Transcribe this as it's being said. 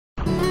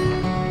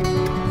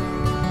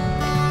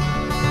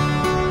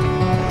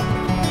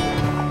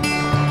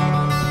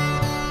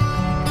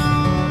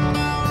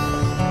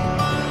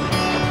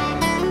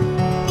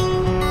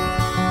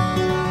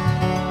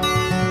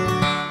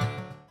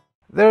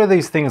there are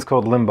these things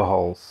called limber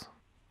holes.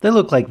 They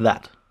look like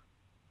that.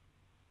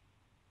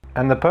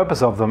 And the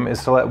purpose of them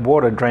is to let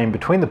water drain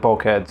between the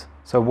bulkheads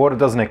so water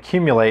doesn't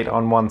accumulate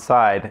on one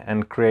side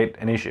and create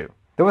an issue.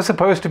 There were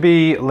supposed to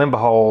be limber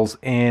holes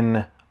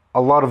in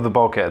a lot of the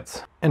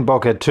bulkheads. In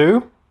bulkhead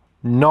 2,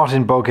 not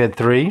in bulkhead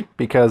 3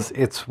 because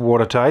it's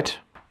watertight.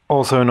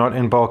 Also not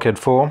in bulkhead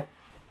 4.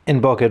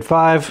 In bulkhead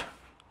 5,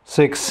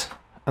 6,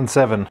 and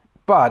 7.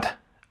 But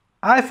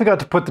I forgot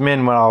to put them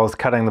in when I was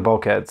cutting the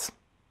bulkheads.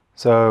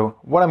 So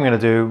what I'm going to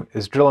do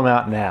is drill them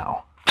out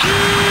now.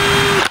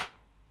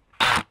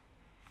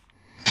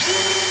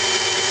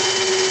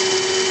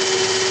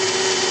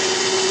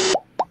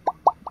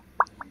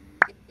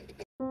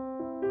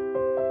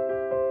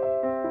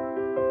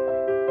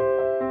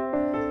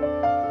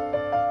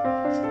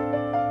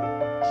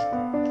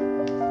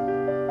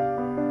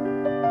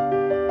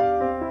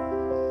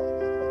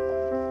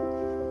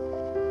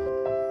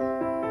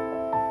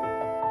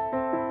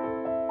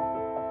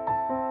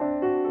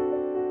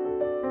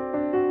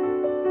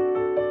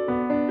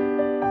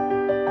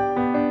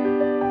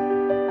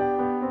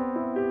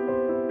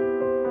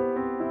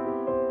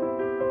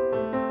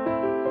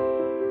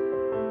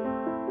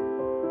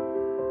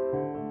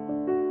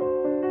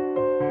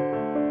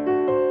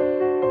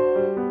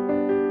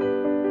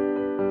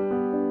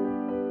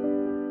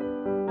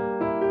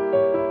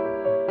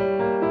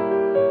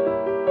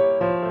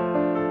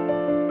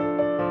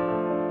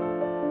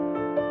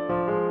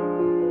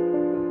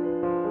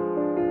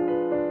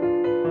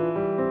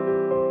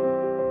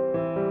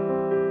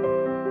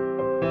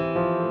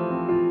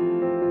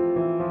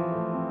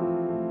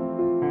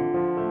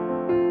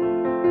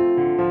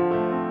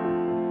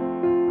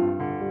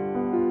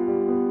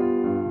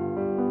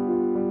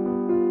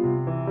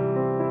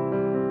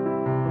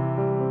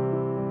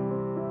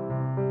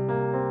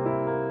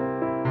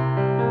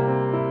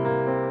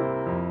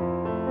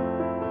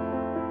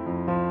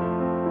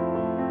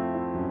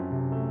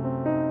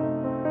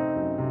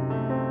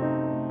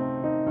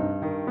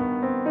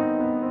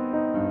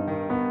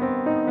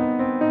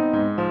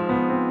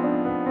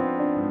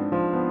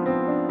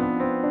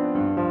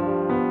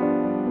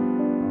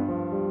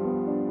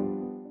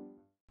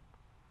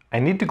 I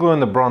need to glue in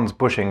the bronze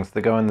bushings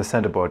that go in the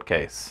centerboard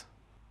case.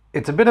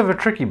 It's a bit of a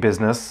tricky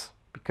business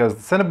because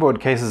the centerboard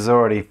case is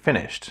already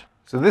finished.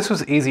 So this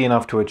was easy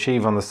enough to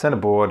achieve on the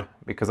centerboard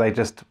because I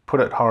just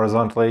put it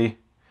horizontally,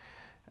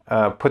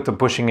 put the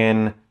bushing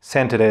in,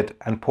 centered it,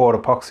 and poured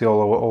epoxy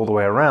all the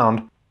way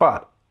around.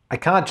 But I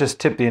can't just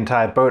tip the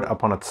entire boat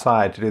up on its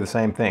side to do the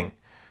same thing.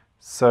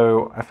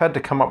 So I've had to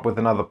come up with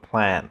another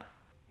plan.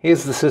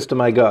 Here's the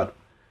system I got.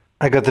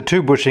 I got the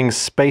two bushings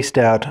spaced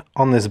out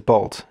on this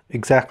bolt,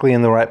 exactly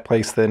in the right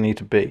place they need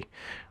to be.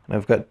 And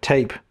I've got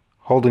tape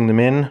holding them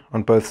in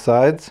on both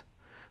sides,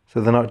 so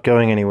they're not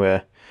going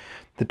anywhere.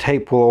 The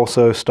tape will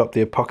also stop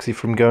the epoxy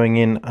from going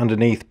in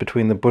underneath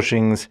between the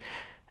bushings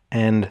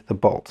and the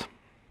bolt.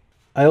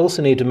 I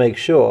also need to make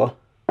sure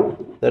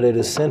that it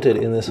is centered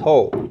in this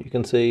hole. You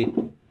can see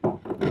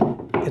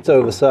it's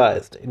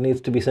oversized. It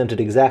needs to be centered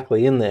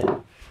exactly in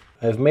there.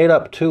 I've made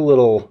up two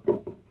little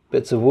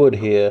bits of wood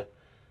here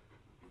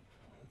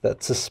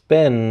that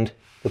suspend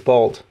the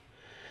bolt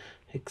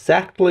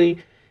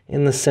exactly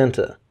in the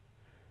center.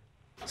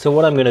 So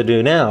what I'm going to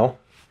do now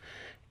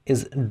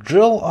is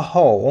drill a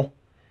hole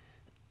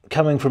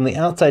coming from the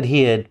outside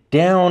here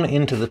down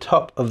into the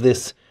top of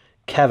this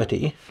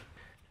cavity,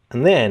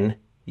 and then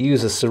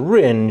use a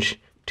syringe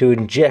to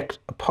inject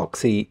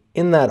epoxy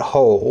in that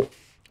hole,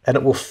 and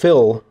it will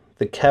fill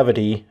the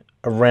cavity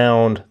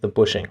around the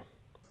bushing.